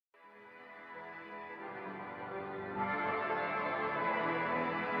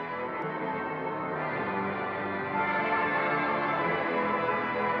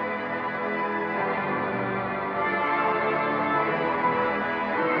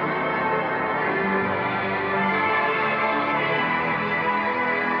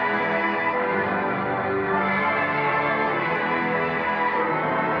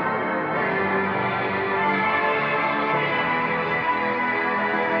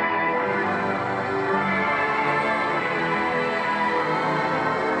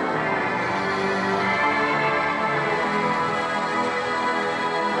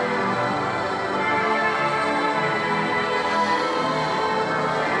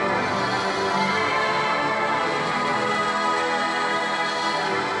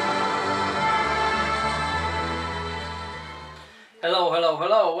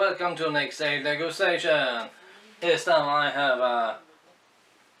welcome to next day degustation. This time I have a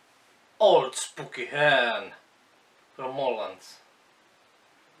old Spooky Hen from Morland.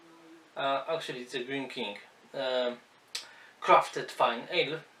 Actually it's a Green King. Crafted fine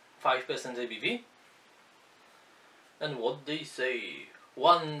ale, 5% ABV. And what they say,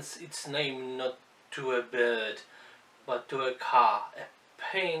 once its name not to a bird, but to a car, a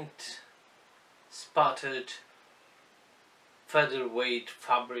paint spattered featherweight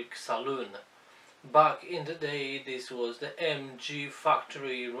fabric saloon. Back in the day, this was the MG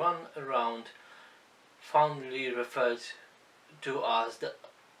factory run around, fondly referred to as the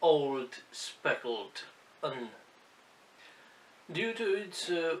old Speckled Hen. Due to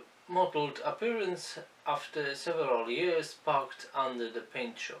its mottled appearance, after several years parked under the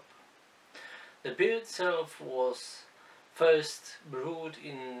paint shop. The beer itself was first brewed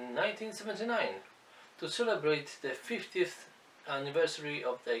in 1979 to celebrate the 50th anniversary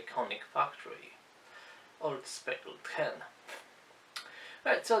of the iconic factory, Old Speckled Hen.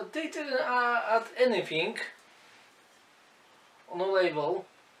 Right, so they didn't add anything on the label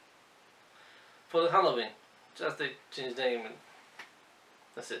for the Halloween, just they changed the name and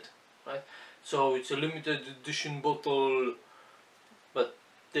that's it, right? So it's a limited edition bottle, but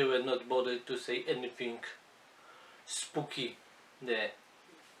they were not bothered to say anything spooky there.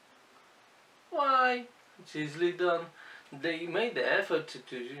 Why? It's easily done. They made the effort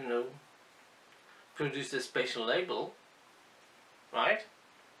to you know, produce a special label, right?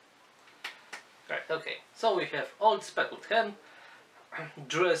 Right, okay. So we have Old Speckled Hen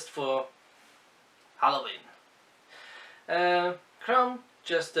dressed for Halloween. Crown,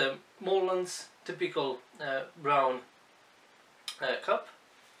 just Morland's typical brown cup.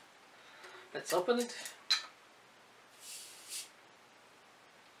 Let's open it.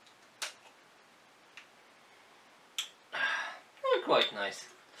 Quite nice.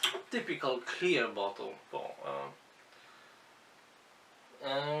 Typical clear bottle for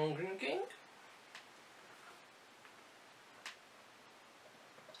Green King.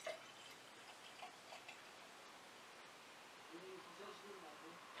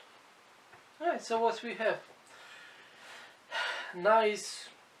 Alright, so what we have? Nice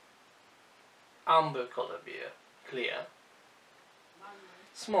amber color beer, clear.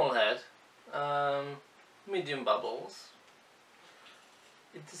 Small head, medium bubbles.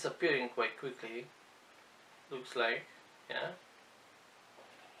 It's disappearing quite quickly, looks like, yeah.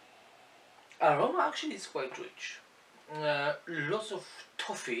 Aroma actually is quite rich. Lots of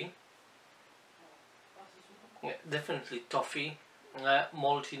toffee, yeah, definitely toffee,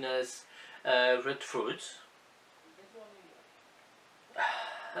 maltiness, red fruits.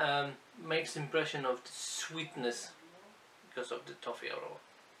 Makes impression of the sweetness because of the toffee aroma.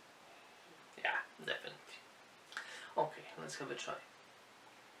 Yeah, definitely. Okay, let's have a try.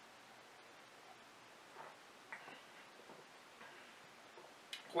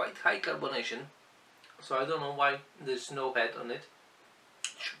 Quite high carbonation, so I don't know why there's no head on it.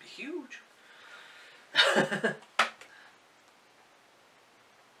 It should be huge.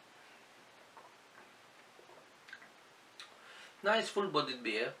 Nice full-bodied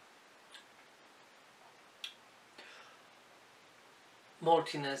beer.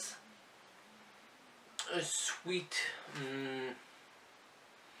 Maltiness, sweet,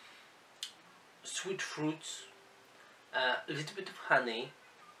 sweet fruits, a little bit of honey.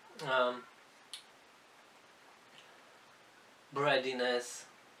 Breadiness,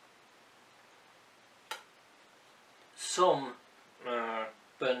 some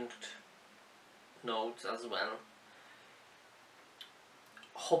burnt notes as well,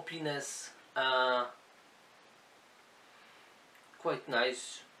 hoppiness, quite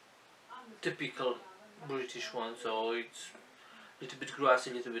nice, typical British one, so it's a little bit grassy,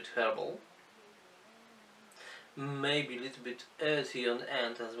 a little bit herbal. Maybe a little bit earthy on the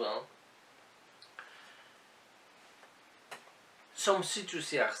end as well. Some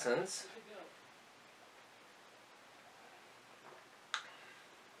citrusy accents.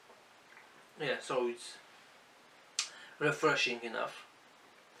 Yeah, so it's refreshing enough.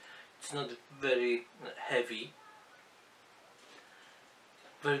 It's not very heavy.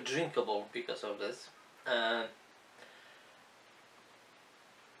 Very drinkable because of this. I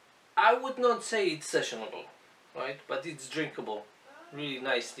would not say it's sessionable, right? But it's drinkable really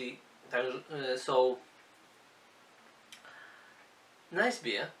nicely. So nice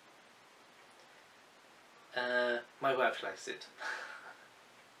beer. My wife likes it.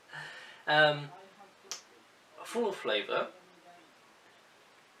 Full of flavor.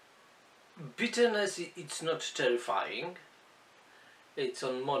 Bitterness, it's not terrifying. It's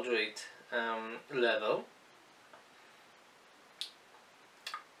on moderate level.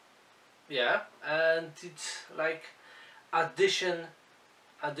 yeah, and it's like addition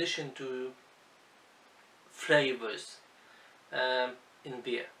to flavors in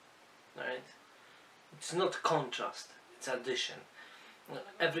beer, right? It's not contrast, it's addition.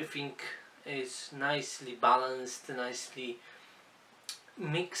 Everything is nicely balanced, nicely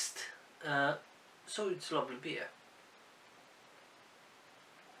mixed, so it's lovely beer.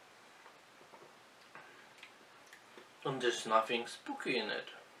 And there's nothing spooky in it.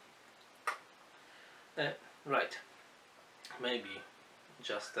 Right, maybe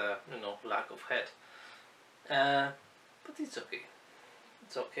just you know, lack of head, but it's okay.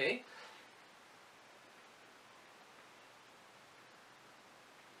 It's okay.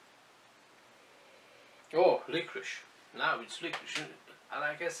 Oh, licorice. Now it's licorice.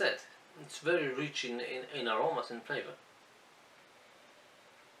 Like I said, it's very rich in aromas and flavor.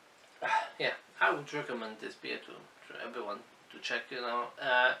 Yeah, I would recommend this beer to everyone to check. You know,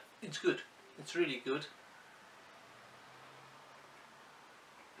 it's good. It's really good.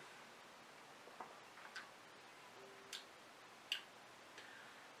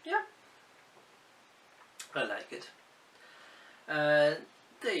 Yeah, I like it.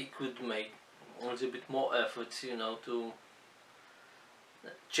 They could make a little bit more effort, you know, to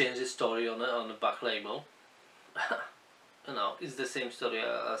change the story on the back label. You know, it's the same story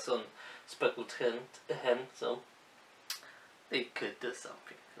as on Speckled Hen, so they could do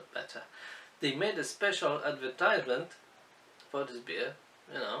something better. They made a special advertisement for this beer,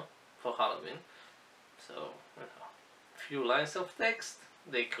 you know, for Halloween. So, you know, a few lines of text,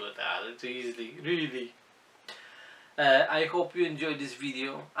 they could add it easily, really. I hope you enjoyed this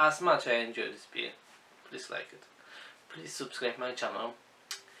video as much as I enjoyed this beer. Please like it. Please subscribe my channel.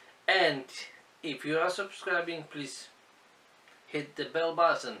 And if you are subscribing, please hit the bell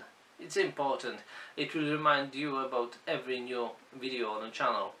button. It's important. It will remind you about every new video on the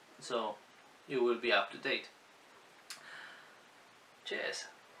channel, so you will be up to date. Cheers.